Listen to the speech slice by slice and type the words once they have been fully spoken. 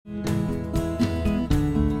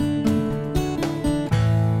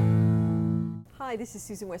Hi, this is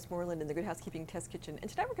Susan Westmoreland in the Good Housekeeping Test Kitchen, and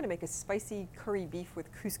today we're going to make a spicy curry beef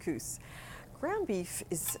with couscous. Ground beef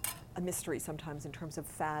is a mystery sometimes in terms of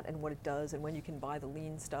fat and what it does and when you can buy the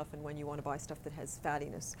lean stuff and when you want to buy stuff that has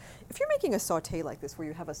fattiness. If you're making a saute like this where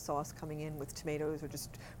you have a sauce coming in with tomatoes or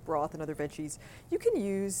just broth and other veggies, you can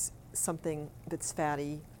use something that's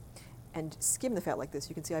fatty and skim the fat like this.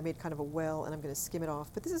 You can see I made kind of a well and I'm going to skim it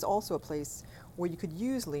off, but this is also a place where you could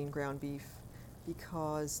use lean ground beef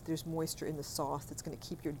because there's moisture in the sauce that's going to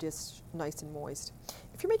keep your dish nice and moist.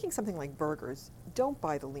 If you're making something like burgers, don't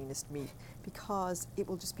buy the leanest meat because it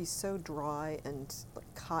will just be so dry and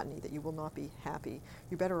like cottony that you will not be happy.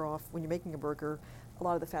 You're better off when you're making a burger, a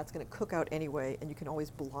lot of the fat's going to cook out anyway and you can always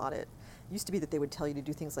blot it. It used to be that they would tell you to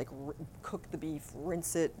do things like cook the beef,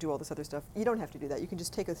 rinse it, do all this other stuff. You don't have to do that. You can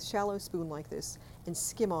just take a shallow spoon like this and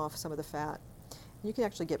skim off some of the fat. And you can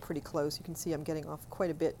actually get pretty close. You can see I'm getting off quite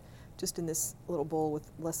a bit just in this little bowl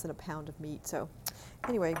with less than a pound of meat. So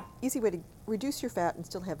anyway, easy way to reduce your fat and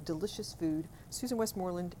still have delicious food. Susan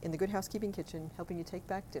Westmoreland in the Good Housekeeping Kitchen, helping you take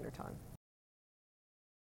back dinner time.